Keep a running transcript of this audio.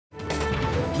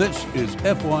This is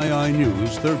FYI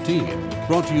News 13,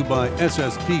 brought to you by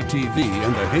SSPTV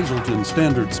and the Hazleton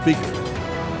Standard Speaker.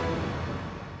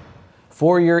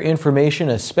 For your information,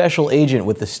 a special agent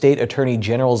with the State Attorney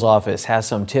General's office has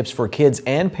some tips for kids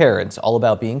and parents all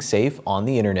about being safe on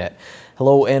the internet.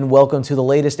 Hello and welcome to the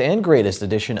latest and greatest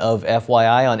edition of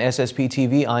FYI on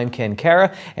SSPTV. I'm Ken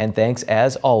Kara, and thanks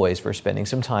as always for spending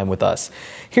some time with us.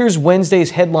 Here's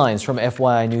Wednesday's headlines from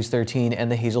FYI News 13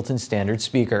 and the Hazleton Standard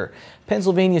Speaker.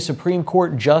 Pennsylvania Supreme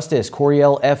Court Justice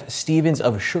Coriel F. Stevens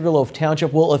of Sugarloaf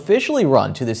Township will officially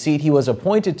run to the seat he was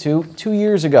appointed to 2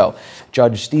 years ago.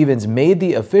 Judge Stevens made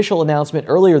the official announcement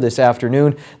earlier this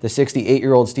afternoon. The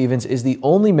 68-year-old Stevens is the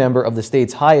only member of the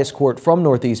state's highest court from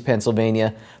Northeast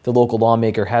Pennsylvania. The local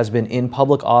lawmaker has been in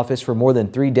public office for more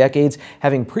than 3 decades,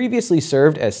 having previously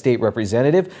served as state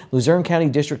representative, Luzerne County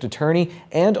District Attorney,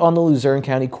 and on the Luzerne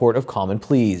County Court of Common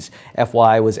Pleas.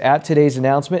 FYI was at today's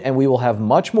announcement, and we will have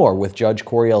much more with Judge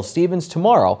Coriel Stevens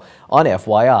tomorrow on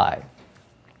FYI.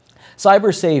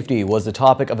 Cyber safety was the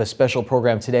topic of a special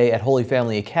program today at Holy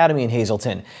Family Academy in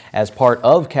Hazleton. As part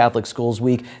of Catholic Schools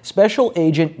Week, Special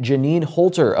Agent Janine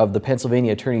Holter of the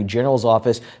Pennsylvania Attorney General's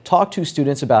office talked to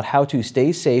students about how to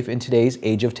stay safe in today's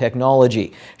age of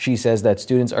technology. She says that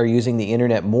students are using the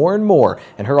internet more and more,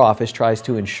 and her office tries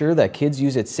to ensure that kids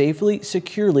use it safely,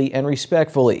 securely, and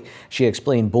respectfully. She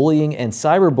explained bullying and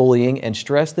cyberbullying and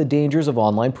stressed the dangers of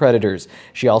online predators.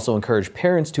 She also encouraged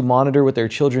parents to monitor what their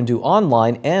children do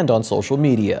online and on social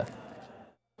media.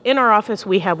 In our office,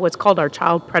 we have what's called our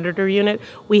Child Predator Unit.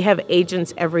 We have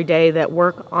agents every day that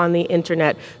work on the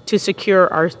internet to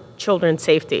secure our children's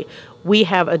safety. We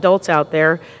have adults out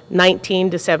there,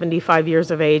 19 to 75 years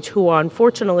of age, who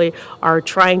unfortunately are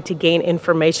trying to gain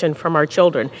information from our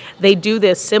children. They do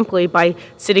this simply by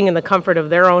sitting in the comfort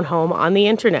of their own home on the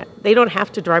internet. They don't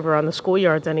have to drive around the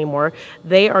schoolyards anymore.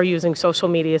 They are using social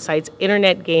media sites,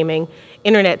 internet gaming,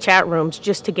 internet chat rooms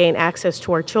just to gain access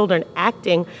to our children,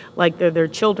 acting like they're their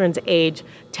children's age,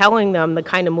 telling them the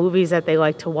kind of movies that they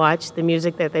like to watch, the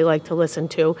music that they like to listen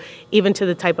to, even to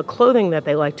the type of clothing that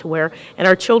they like to wear. And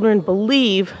our children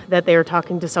believe that they are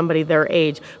talking to somebody their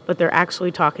age, but they're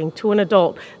actually talking to an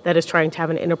adult that is trying to have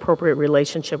an inappropriate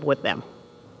relationship with them.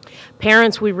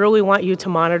 Parents, we really want you to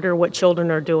monitor what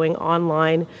children are doing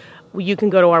online. You can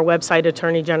go to our website,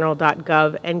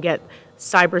 attorneygeneral.gov, and get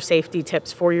cyber safety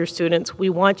tips for your students. We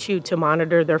want you to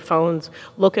monitor their phones,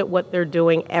 look at what they're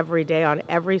doing every day on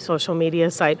every social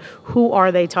media site. Who are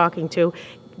they talking to?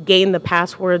 Gain the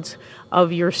passwords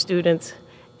of your students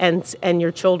and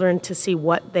your children to see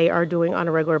what they are doing on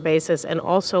a regular basis. And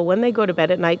also, when they go to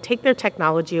bed at night, take their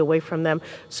technology away from them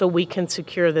so we can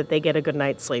secure that they get a good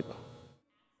night's sleep.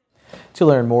 To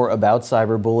learn more about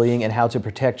cyberbullying and how to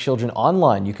protect children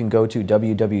online, you can go to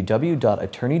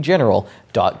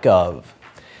www.attorneygeneral.gov.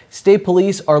 State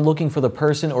police are looking for the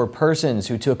person or persons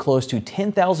who took close to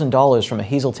 $10,000 from a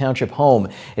Hazel Township home.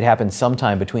 It happened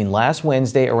sometime between last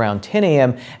Wednesday around 10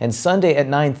 a.m. and Sunday at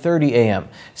 9:30 a.m.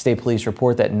 State police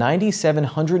report that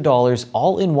 $9,700,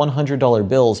 all in $100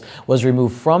 bills, was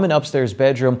removed from an upstairs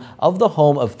bedroom of the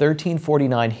home of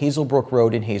 1349 Hazelbrook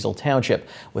Road in Hazel Township,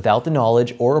 without the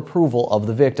knowledge or approval of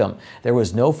the victim. There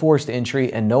was no forced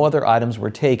entry and no other items were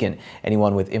taken.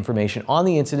 Anyone with information on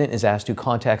the incident is asked to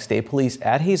contact state police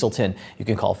at Hazel. You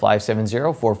can call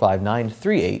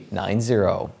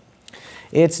 570-459-3890.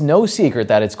 It's no secret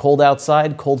that it's cold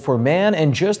outside, cold for man,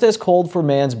 and just as cold for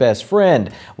man's best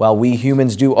friend. While we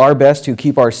humans do our best to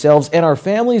keep ourselves and our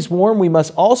families warm, we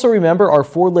must also remember our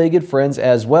four-legged friends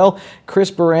as well.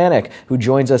 Chris Baranek, who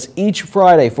joins us each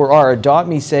Friday for our Adopt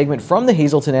Me segment from the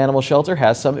Hazleton Animal Shelter,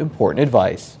 has some important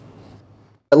advice.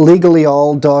 Legally,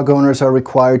 all dog owners are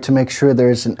required to make sure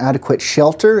there is an adequate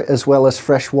shelter as well as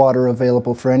fresh water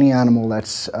available for any animal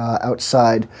that's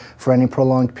outside for any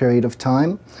prolonged period of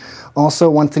time. Also,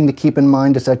 one thing to keep in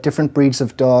mind is that different breeds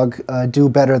of dog do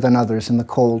better than others in the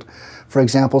cold. For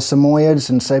example, Samoyeds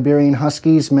and Siberian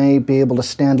Huskies may be able to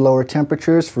stand lower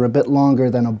temperatures for a bit longer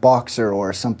than a boxer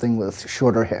or something with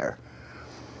shorter hair.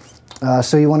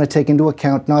 So you want to take into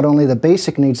account not only the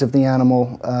basic needs of the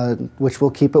animal, which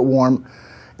will keep it warm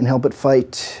and help it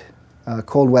fight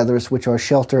cold weathers, which are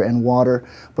shelter and water,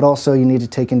 but also you need to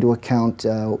take into account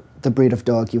the breed of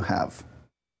dog you have.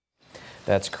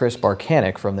 That's Chris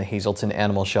Barkanek from the Hazleton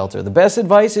Animal Shelter. The best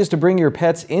advice is to bring your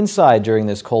pets inside during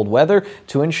this cold weather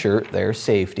to ensure their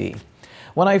safety.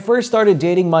 When I first started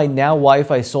dating my now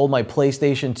wife, I sold my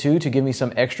PlayStation 2 to give me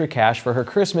some extra cash for her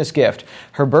Christmas gift.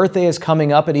 Her birthday is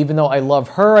coming up, and even though I love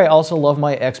her, I also love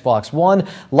my Xbox One.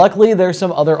 Luckily, there's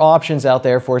some other options out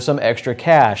there for some extra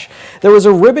cash. There was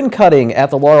a ribbon cutting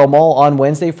at the Laurel Mall on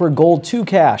Wednesday for Gold 2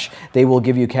 Cash. They will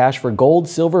give you cash for gold,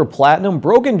 silver, platinum,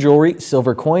 broken jewelry,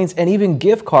 silver coins, and even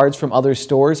gift cards from other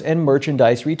stores and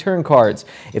merchandise return cards.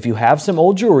 If you have some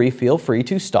old jewelry, feel free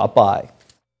to stop by.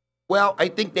 Well, I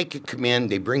think they could come in,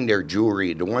 they bring their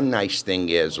jewelry. The one nice thing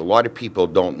is a lot of people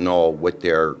don't know what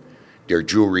their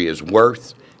jewelry is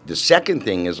worth. The second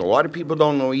thing is a lot of people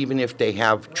don't know even if they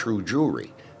have true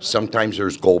jewelry. Sometimes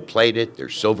there's gold plated,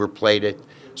 there's silver plated.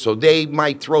 So they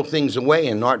might throw things away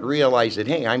and not realize that,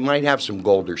 hey, I might have some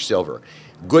gold or silver.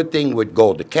 Good thing with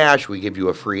Gold to Cash, we give you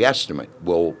a free estimate.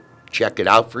 We'll check it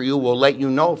out for you. We'll let you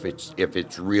know if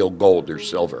it's real gold or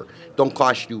silver. Don't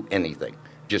cost you anything,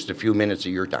 just a few minutes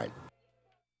of your time.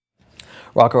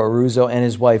 Rocco Aruzo and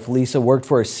his wife Lisa worked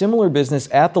for a similar business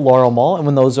at the Laurel Mall, and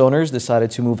when those owners decided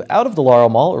to move out of the Laurel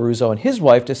Mall, Aruzo and his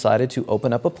wife decided to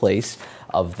open up a place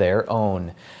of their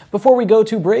own. Before we go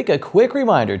to break, a quick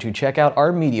reminder to check out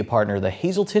our media partner, the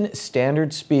Hazleton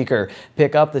Standard Speaker.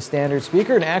 Pick up the Standard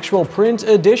Speaker, an actual print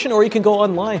edition, or you can go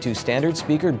online to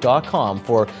standardspeaker.com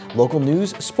for local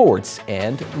news, sports,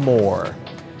 and more.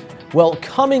 Well,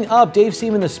 coming up, Dave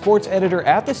Seaman, the sports editor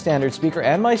at the Standard Speaker,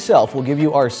 and myself will give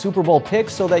you our Super Bowl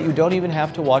picks so that you don't even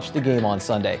have to watch the game on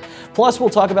Sunday. Plus, we'll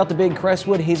talk about the big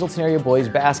Crestwood Hazleton area boys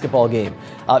basketball game.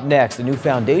 Up next, a new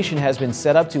foundation has been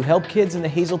set up to help kids in the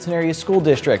Hazleton area school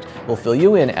district. We'll fill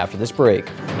you in after this break.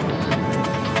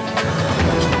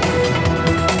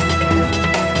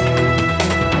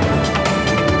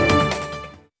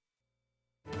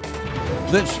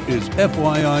 This is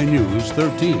FYI News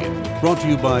 13, brought to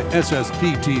you by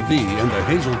SSPTV and the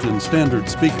Hazleton Standard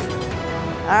Speaker.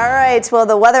 All right, well,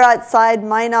 the weather outside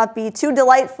might not be too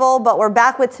delightful, but we're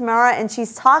back with Tamara, and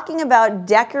she's talking about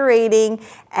decorating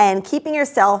and keeping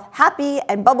yourself happy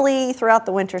and bubbly throughout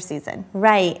the winter season.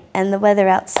 Right, and the weather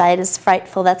outside is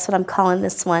frightful. That's what I'm calling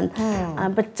this one.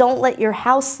 But don't let your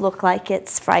house look like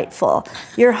it's frightful.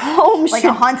 Your home like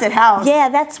a haunted house. Yeah,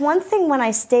 that's one thing when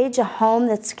I stage a home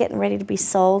that's getting ready to be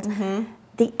sold.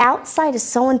 The outside is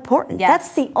so important. Yes.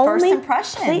 That's the only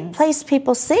place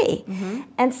people see.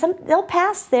 And they'll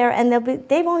pass there and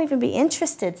they won't even be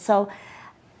interested. So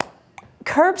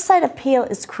curbside appeal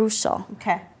is crucial.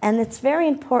 Okay. And it's very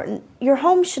important. Your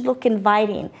home should look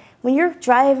inviting. When you're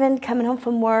driving, coming home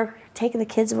from work, taking the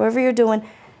kids, wherever you're doing,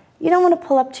 you don't want to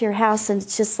pull up to your house and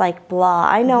it's just like blah.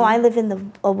 I know I live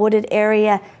in a wooded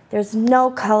area. There's no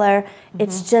color.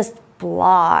 It's just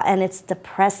blah, and it's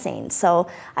depressing. So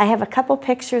I have a couple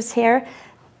pictures here.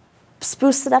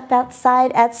 Spruce it up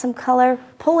outside, add some color,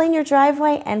 pull in your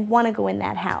driveway, and want to go in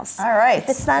that house. All right. If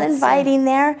it's not inviting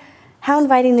there, how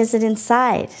inviting is it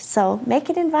inside? So make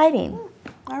it inviting.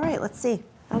 All right, let's see.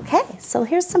 Okay, so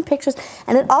here's some pictures,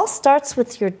 and it all starts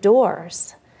with your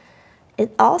doors.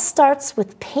 It all starts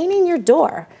with painting your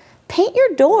door. Paint your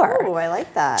door. Oh, I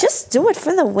like that. Just do it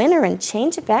for the winter and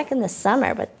change it back in the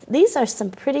summer, but these are some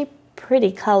pretty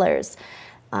colors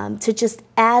to just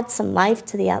add some life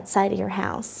to the outside of your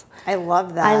house. I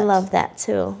love that. I love that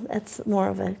too. That's more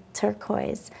of a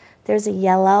turquoise. There's a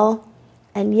yellow,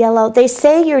 and yellow. They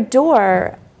say your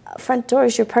door, front door,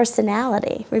 is your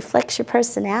personality, reflects your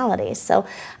personality. So,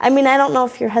 I mean, I don't know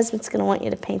if your husband's going to want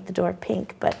you to paint the door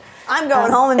pink, but I'm going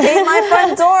home and paint my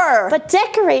front door. But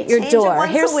decorate your door.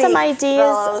 Here's some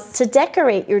ideas to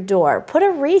decorate your door. Put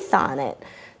a wreath on it.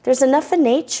 There's enough of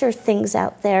nature things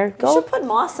out there. You should put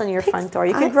moss on your front door.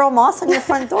 You could grow moss on your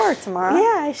front door tomorrow.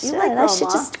 Yeah, I should. I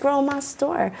should just grow a moss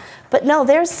door. But no,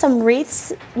 there's some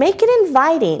wreaths. Make it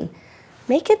inviting.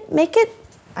 Make it.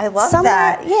 I love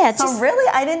that. Yeah. So really,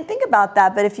 I didn't think about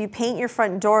that. But if you paint your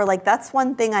front door, like that's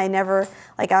one thing I never,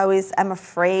 like I always, I'm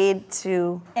afraid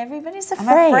to. Everybody's afraid.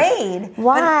 I'm afraid.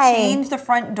 Why? But change the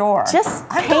front door. Just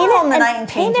I'm paint going it home tonight and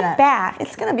change paint it back.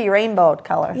 It's gonna be rainbow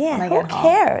color. Yeah. When I Who get home,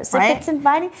 cares? Right? If it's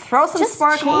inviting, throw some just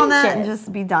sparkle on that change and it.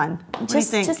 just be done. What do you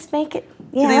think? Just make it.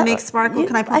 Yeah. Can I make sparkle?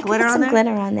 Can I put glitter on there? Some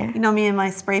glitter on there. You know me and my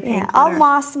spray paint. Yeah. Glitter. I'll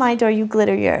moss my door. You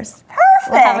glitter yours.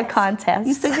 Perfect. We'll have a contest.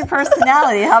 You said your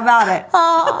personality. How about it?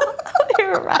 Oh,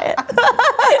 you're right.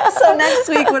 So next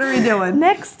week, what are we doing?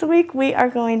 Next week, we are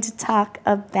going to talk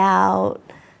about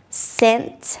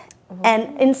scent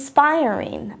and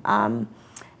inspiring.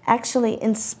 Actually,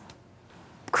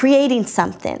 creating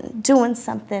something, doing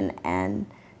something, and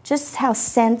just how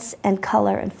scents and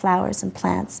color and flowers and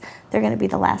plants, they're going to be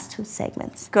the last two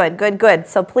segments. Good, good, good.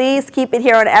 So please keep it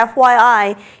here on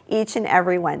FYI each and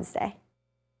every Wednesday.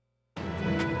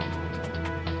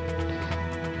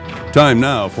 Time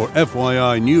now for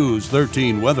FYI News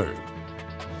 13 weather.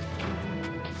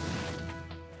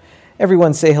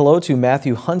 Everyone say hello to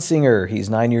Matthew Hunsinger. He's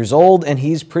 9 years old and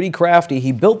he's pretty crafty.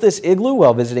 He built this igloo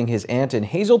while visiting his aunt in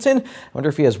Hazelton. I wonder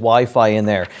if he has Wi-Fi in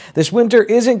there. This winter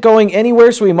isn't going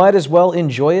anywhere, so we might as well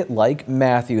enjoy it like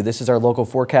Matthew. This is our local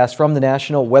forecast from the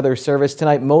National Weather Service.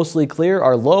 Tonight, mostly clear.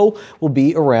 Our low will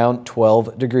be around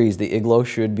 12 degrees. The igloo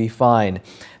should be fine.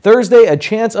 Thursday, a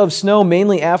chance of snow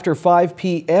mainly after 5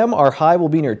 p.m. Our high will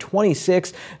be near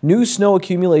 26. New snow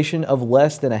accumulation of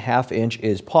less than a ½ inch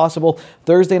is possible.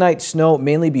 Thursday night, snow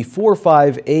mainly before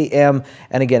 5 a.m.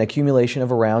 And again, accumulation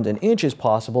of around an inch is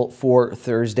possible for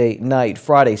Thursday night.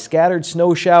 Friday, scattered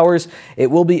snow showers. It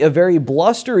will be a very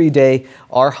blustery day.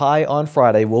 Our high on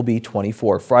Friday will be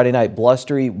 24. Friday night,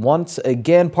 blustery once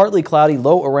again, partly cloudy,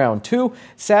 low around 2.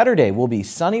 Saturday will be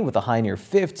sunny with a high near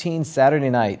 15.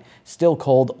 Saturday night, still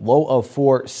cold, low of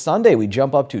 4. Sunday, we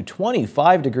jump up to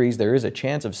 25 degrees. There is a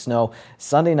chance of snow.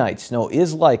 Sunday night, snow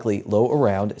is likely, low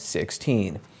around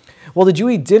 16. Well, did you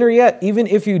eat dinner yet? Even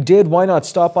if you did, why not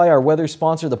stop by our weather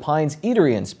sponsor, the Pines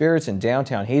Eatery and Spirits in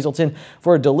downtown Hazelton,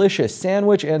 for a delicious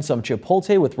sandwich and some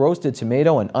chipotle with roasted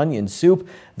tomato and onion soup.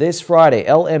 This Friday,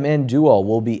 LMN Duo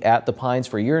will be at the Pines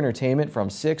for your entertainment from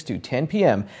 6 to 10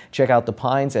 p.m. Check out the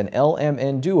Pines and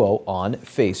LMN Duo on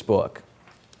Facebook.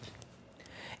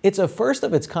 It's a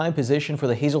first-of-its-kind position for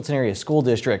the Hazelton Area School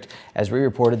District. As we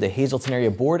reported, the Hazelton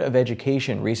Area Board of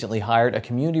Education recently hired a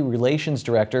community relations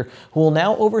director who will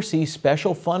now oversee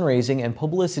special fundraising and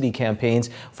publicity campaigns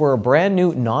for a brand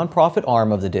new nonprofit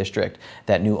arm of the district.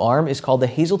 That new arm is called the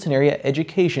Hazelton Area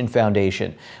Education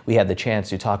Foundation. We had the chance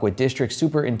to talk with District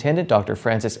Superintendent Dr.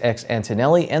 Francis X.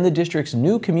 Antonelli and the district's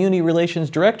new community relations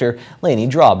director, Lainey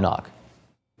Drobnock.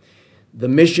 The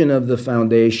mission of the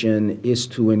foundation is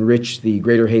to enrich the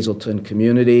greater Hazelton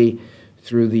community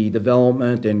through the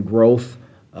development and growth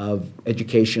of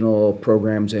educational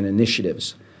programs and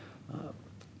initiatives.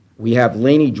 We have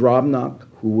Lainey Drobnock,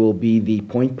 who will be the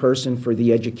point person for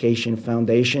the Education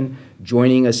Foundation,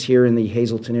 joining us here in the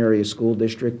Hazelton Area School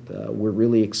District. We're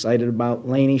really excited about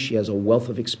Lainey. She has a wealth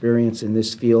of experience in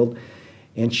this field,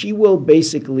 and she will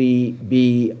basically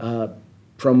be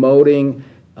promoting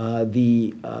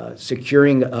the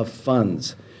securing of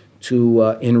funds to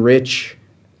enrich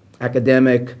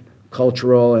academic,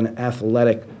 cultural, and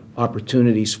athletic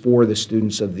opportunities for the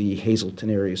students of the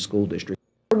Hazelton Area School District.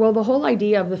 Well, the whole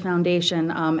idea of the foundation,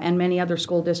 and many other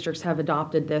school districts have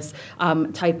adopted this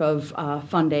type of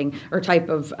funding or type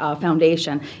of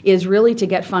foundation, is really to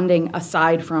get funding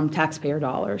aside from taxpayer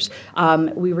dollars.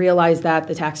 We realize that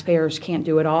the taxpayers can't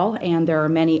do it all, and there are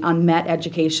many unmet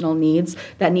educational needs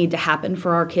that need to happen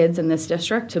for our kids in this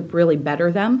district to really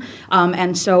better them.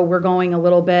 And so we're going a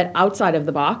little bit outside of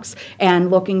the box and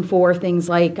looking for things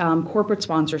like corporate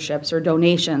sponsorships or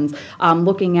donations,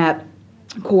 looking at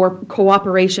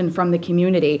cooperation from the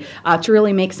community to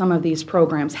really make some of these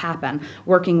programs happen,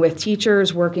 working with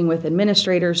teachers, working with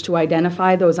administrators to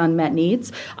identify those unmet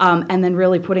needs, and then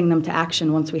really putting them to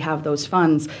action once we have those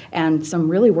funds and some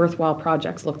really worthwhile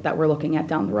projects that we're looking at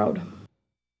down the road.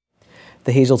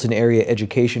 The Hazelton Area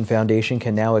Education Foundation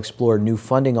can now explore new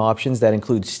funding options that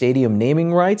include stadium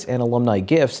naming rights and alumni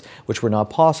gifts, which were not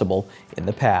possible in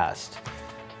the past.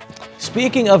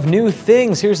 Speaking of new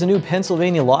things, here's the new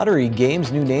Pennsylvania Lottery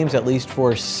games, new names at least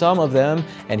for some of them.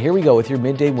 And here we go with your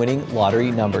midday winning lottery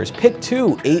numbers. Pick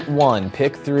 2, 8-1,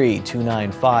 pick 3,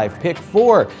 2-9-5, pick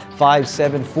 4,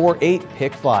 5-7-4-8,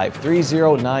 pick 5,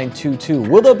 3-0-9-2-2.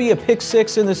 Will there be a pick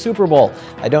 6 in the Super Bowl?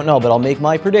 I don't know, but I'll make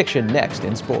my prediction next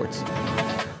in sports.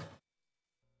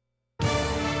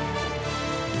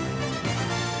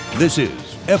 This is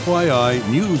FYI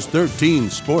News 13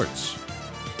 Sports.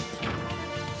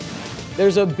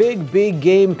 There's a big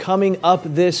game coming up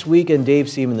this week, and Dave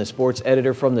Seaman, the sports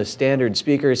editor from the Standard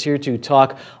Speaker, is here to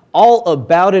talk all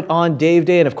about it on Dave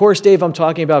Day. And of course, Dave, I'm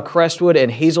talking about Crestwood and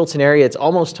Hazelton Area. It's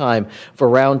almost time for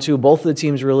round 2. Both of the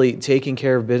teams really taking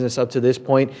care of business up to this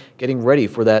point, getting ready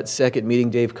for that second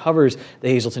meeting. Dave covers the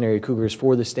Hazelton Area Cougars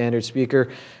for the Standard Speaker.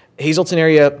 Hazelton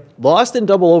Area lost in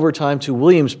double overtime to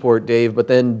Williamsport, Dave, but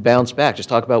then bounced back. Just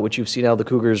talk about what you've seen out of the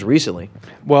Cougars recently.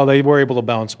 Well, they were able to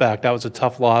bounce back. That was a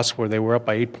tough loss where they were up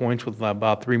by 8 points with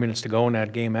about 3 minutes to go in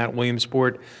that game at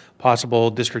Williamsport.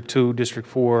 Possible District 2, District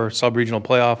 4 sub-regional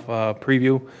playoff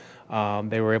preview.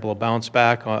 They were able to bounce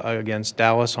back against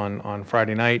Dallas on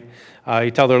Friday night.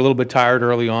 You tell they're a little bit tired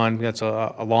early on. That's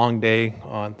a long day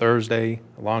on Thursday,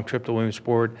 a long trip to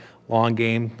Williamsport, long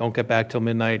game, don't get back till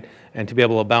midnight, and to be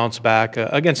able to bounce back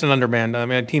against an undermanned, I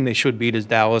mean, a team they should beat is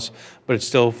Dallas, but it's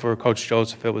still, for Coach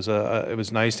Joseph, it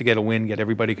was nice to get a win, get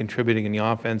everybody contributing in the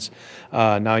offense.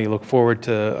 Now you look forward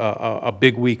to a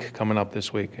big week coming up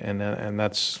this week, and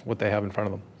that's what they have in front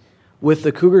of them. With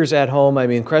the Cougars at home, I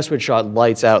mean, Crestwood shot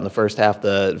lights out in the first half.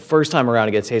 The first time around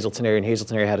against Hazelton Area, and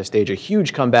Hazelton Area had to stage a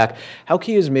huge comeback. How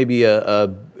key is maybe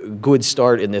a good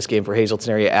start in this game for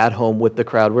Hazelton Area at home with the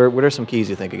crowd? What are some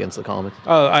keys you think against the Commons?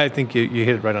 I think you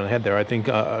hit it right on the head there. I think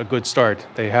a good start.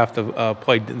 They have to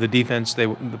play the defense they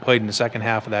played in the second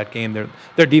half of that game.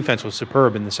 Their defense was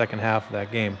superb in the second half of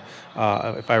that game.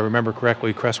 If I remember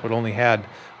correctly, Crestwood only had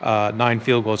 9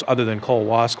 field goals other than Cole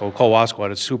Wasco. Cole Wasco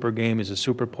had a super game. He's a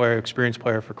super player, experienced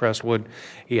player for Crestwood.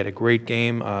 He had a great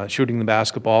game shooting the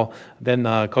basketball. Then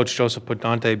Coach Joseph put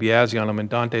Dante Biazzi on him, and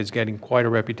Dante's getting quite a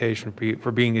reputation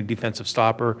for being a defensive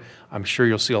stopper. I'm sure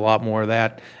you'll see a lot more of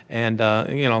that. And,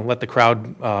 let the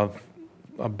crowd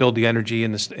build the energy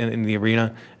in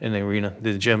the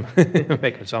gym,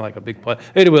 make it sound like a big play.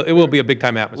 It will be a big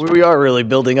time atmosphere. We are really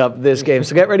building up this game,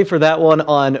 so get ready for that one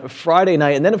on Friday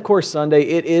night. And then, of course, Sunday,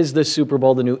 it is the Super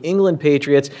Bowl, the New England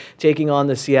Patriots taking on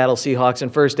the Seattle Seahawks.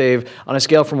 And first, Dave, on a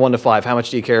scale from 1 to 5, how much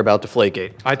do you care about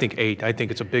Deflategate? I think 8. I think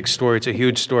it's a big story. It's a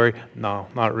huge story. No,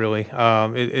 not really.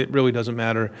 It really doesn't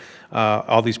matter.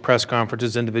 All these press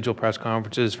conferences, individual press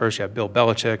conferences. First you have Bill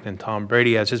Belichick, and Tom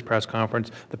Brady has his press conference.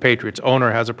 The Patriots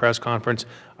owner has a press conference.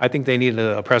 I think they need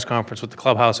a press conference with the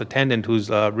clubhouse attendant, who's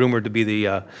rumored to be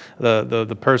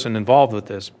the person involved with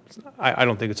this. I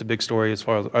don't think it's a big story as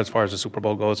far as the Super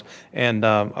Bowl goes. And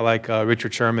I like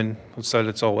Richard Sherman, who said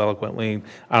it so eloquently.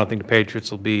 I don't think the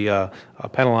Patriots will be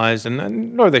penalized,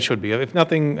 and nor they should be. If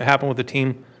nothing happened with the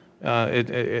team,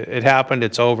 it happened.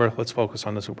 It's over. Let's focus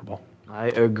on the Super Bowl. I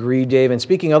agree, Dave. And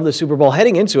speaking of the Super Bowl,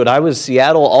 heading into it, I was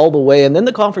Seattle all the way, and then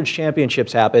the conference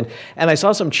championships happened, and I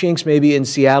saw some chinks maybe in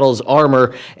Seattle's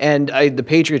armor, and the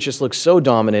Patriots just look so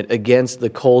dominant against the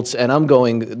Colts, and I'm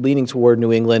leaning toward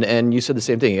New England, and you said the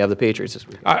same thing. You have the Patriots this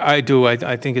week. I do.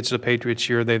 I think it's the Patriots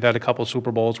here. They've had a couple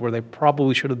Super Bowls where they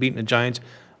probably should have beaten the Giants.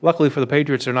 Luckily for the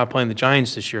Patriots, they're not playing the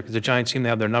Giants this year, because the Giants seem to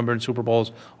have their number in Super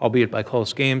Bowls, albeit by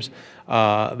close games.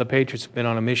 The Patriots have been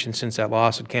on a mission since that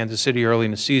loss at Kansas City early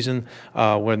in the season,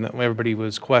 when everybody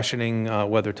was questioning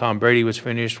whether Tom Brady was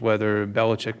finished, whether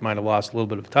Belichick might have lost a little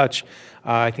bit of touch.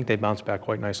 I think they bounced back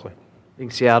quite nicely. I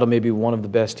think Seattle may be one of the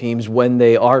best teams when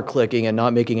they are clicking and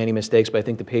not making any mistakes, but I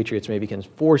think the Patriots maybe can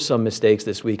force some mistakes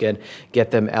this weekend,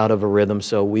 get them out of a rhythm,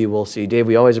 so we will see. Dave,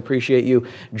 we always appreciate you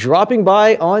dropping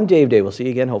by on Dave Day. We'll see you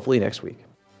again hopefully next week.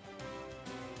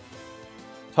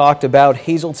 Talked about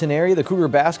Hazelton Area, the Cougar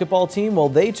basketball team. Well,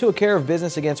 they took care of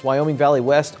business against Wyoming Valley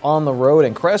West on the road,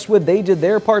 and Crestwood, they did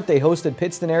their part. They hosted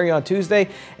Pittston Area on Tuesday,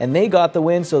 and they got the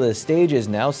win, so the stage is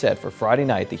now set for Friday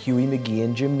night, the Huey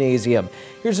McGeehan Gymnasium.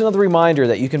 Here's another reminder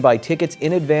that you can buy tickets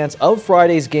in advance of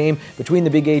Friday's game between the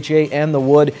Big HA and the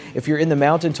Wood. If you're in the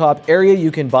Mountaintop area,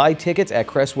 you can buy tickets at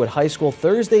Crestwood High School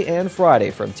Thursday and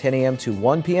Friday from 10 a.m. to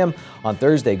 1 p.m. On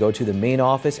Thursday, go to the main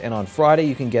office, and on Friday,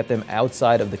 you can get them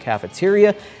outside of the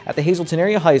cafeteria. At the Hazelton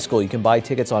Area High School, you can buy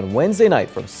tickets on Wednesday night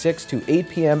from 6 to 8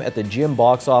 p.m. at the gym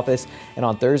box office, and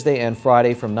on Thursday and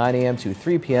Friday from 9 a.m. to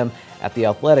 3 p.m. at the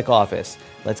athletic office.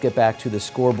 Let's get back to the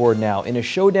scoreboard now. In a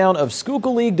showdown of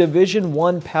Schuylkill League Division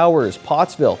I powers,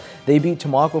 Pottsville, they beat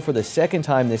Tamaqua for the second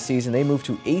time this season. They moved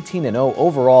to 18-0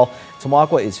 overall.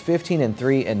 Tamaqua is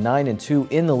 15-3 and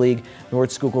 9-2 in the league.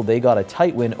 North Schuylkill, they got a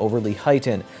tight win over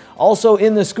Lehighton. Also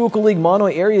in the Schuylkill League,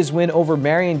 Monoy Area's win over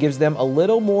Marion gives them a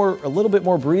little bit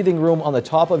more breathing room on the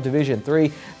top of Division III,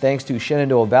 thanks to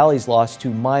Shenandoah Valley's loss to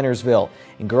Minersville.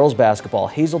 In girls basketball,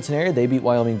 Hazelton Area, they beat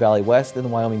Wyoming Valley West in the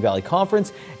Wyoming Valley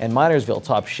Conference, and Minersville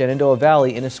topped Shenandoah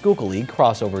Valley in a Schuylkill League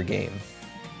crossover game.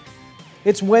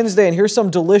 It's Wednesday, and here's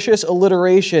some delicious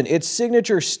alliteration. It's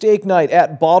signature steak night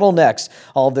at Bottlenecks.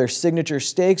 All of their signature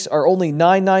steaks are only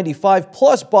 $9.95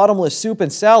 plus bottomless soup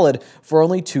and salad for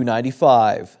only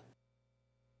 $2.95.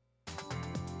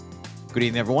 Good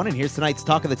evening, everyone, and here's tonight's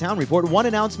Talk of the Town report. One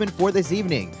announcement for this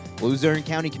evening. Luzerne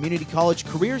County Community College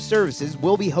Career Services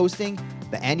will be hosting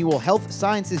the annual Health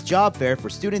Sciences Job Fair for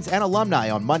students and alumni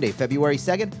on Monday, February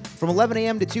 2nd from 11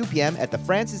 a.m. to 2 p.m. at the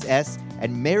Francis S.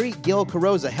 and Mary Gill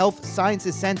Carrozza Health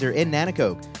Sciences Center in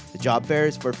Nanticoke. The job fair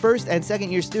is for first and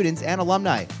second year students and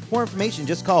alumni. For more information,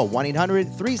 just call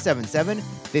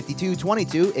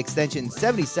 1-800-377-5222, extension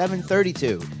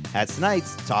 7732. That's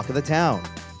tonight's Talk of the Town.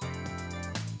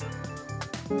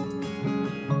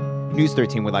 News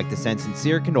 13 would like to send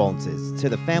sincere condolences to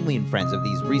the family and friends of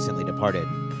these recently departed.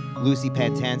 Lucy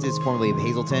Pantanzis, formerly of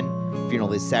Hazelton,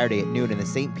 Funeral is Saturday at noon in the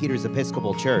St. Peter's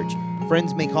Episcopal Church.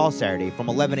 Friends may call Saturday from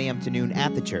 11 a.m. to noon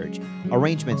at the church.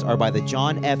 Arrangements are by the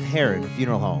John F. Heron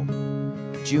Funeral Home.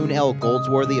 June L.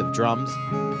 Goldsworthy of Drums.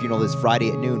 Funeral is Friday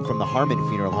at noon from the Harmon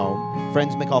Funeral Home.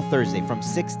 Friends may call Thursday from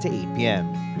 6 to 8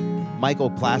 p.m.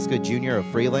 Michael Plaska Jr. of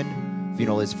Freeland.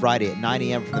 Funeral is Friday at 9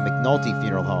 a.m. from the McNulty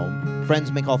Funeral Home.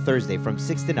 Friends may call Thursday from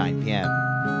 6 to 9 p.m.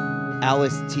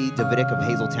 Alice T. Davidic of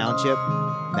Hazel Township.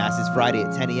 Mass is Friday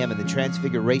at 10 a.m. in the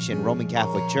Transfiguration Roman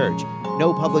Catholic Church.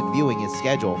 No public viewing is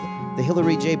scheduled. The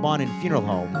Hillary J. Bonin Funeral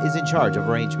Home is in charge of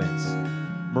arrangements.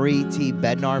 Marie T.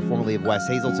 Bednar, formerly of West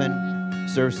Hazelton.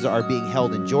 Services are being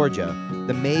held in Georgia.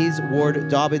 The Mays Ward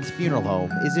Dobbins Funeral Home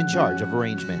is in charge of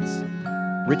arrangements.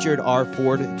 Richard R.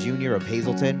 Ford Jr. of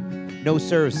Hazelton. No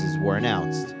services were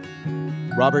announced.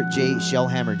 Robert J.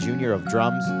 Shellhammer Jr. of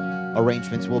Drums.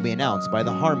 Arrangements will be announced by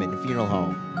the Harmon Funeral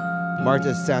Home.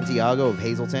 Marta Santiago of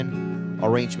Hazelton.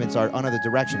 Arrangements are under the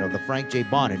direction of the Frank J.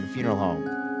 Bonin Funeral Home.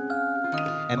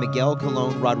 And Miguel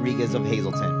Colon Rodriguez of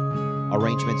Hazelton.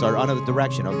 Arrangements are under the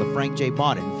direction of the Frank J.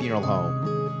 Bonin Funeral Home.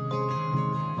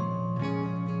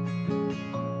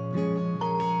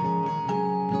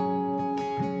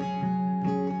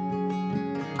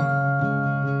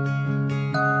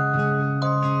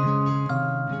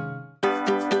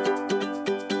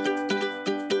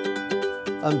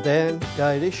 I'm Dan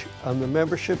Geidish. I'm the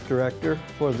Membership Director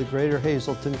for the Greater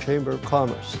Hazelton Chamber of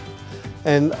Commerce.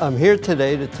 And I'm here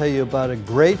today to tell you about a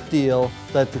great deal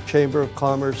that the Chamber of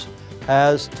Commerce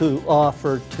has to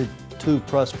offer to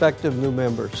prospective new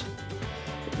members.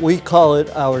 We call it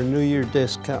our New Year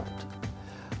discount.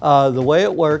 The way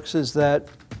it works is that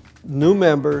new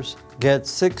members get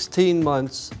 16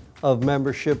 months of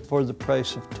membership for the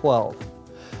price of 12.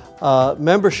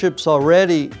 Membership's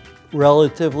already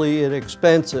relatively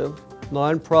inexpensive.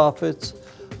 Nonprofits,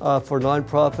 for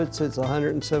nonprofits it's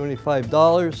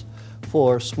 $175.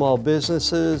 For small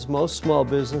businesses, most small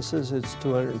businesses, it's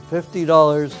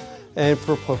 $250. And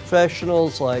for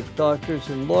professionals like doctors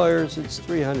and lawyers, it's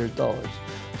 $300.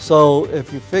 So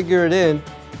if you figure it in,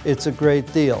 it's a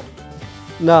great deal.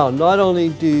 Now, not only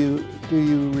do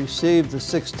you receive the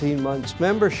 16 months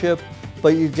membership,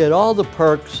 but you get all the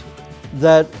perks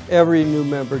that every new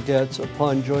member gets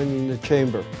upon joining the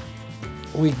Chamber.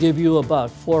 We give you about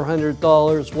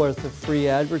 $400 worth of free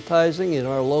advertising in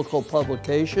our local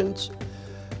publications.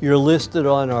 You're listed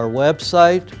on our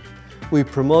website. We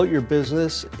promote your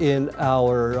business in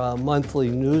our monthly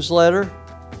newsletter.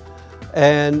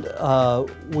 And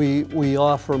we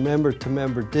offer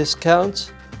member-to-member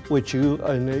discounts, which you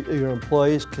and your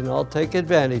employees can all take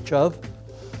advantage of.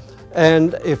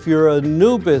 And if you're a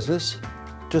new business,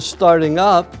 just starting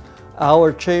up,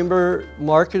 our Chamber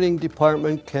Marketing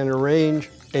Department can arrange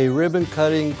a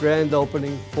ribbon-cutting grand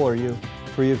opening for you,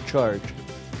 free of charge.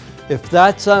 If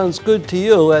that sounds good to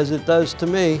you, as it does to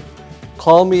me,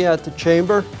 call me at the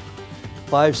Chamber,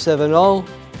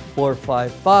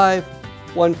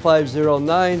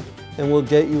 570-455-1509, and we'll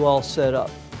get you all set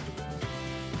up.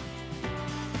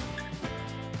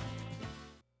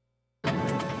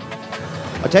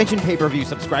 Attention pay-per-view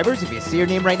subscribers, if you see your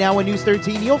name right now on News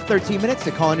 13, you'll have 13 minutes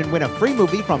to call in and win a free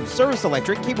movie from Service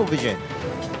Electric Cablevision.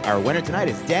 Our winner tonight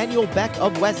is Daniel Beck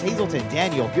of West Hazelton.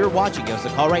 Daniel, if you're watching, give us a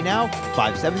call right now,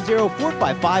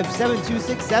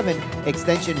 570-455-7267,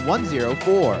 extension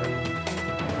 104.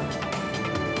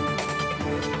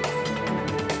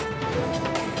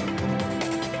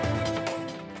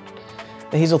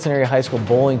 The Hazelton Area High School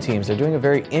bowling teams are doing a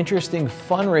very interesting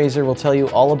fundraiser. We'll tell you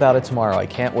all about it tomorrow. I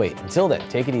can't wait. Until then,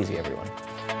 take it easy, everyone.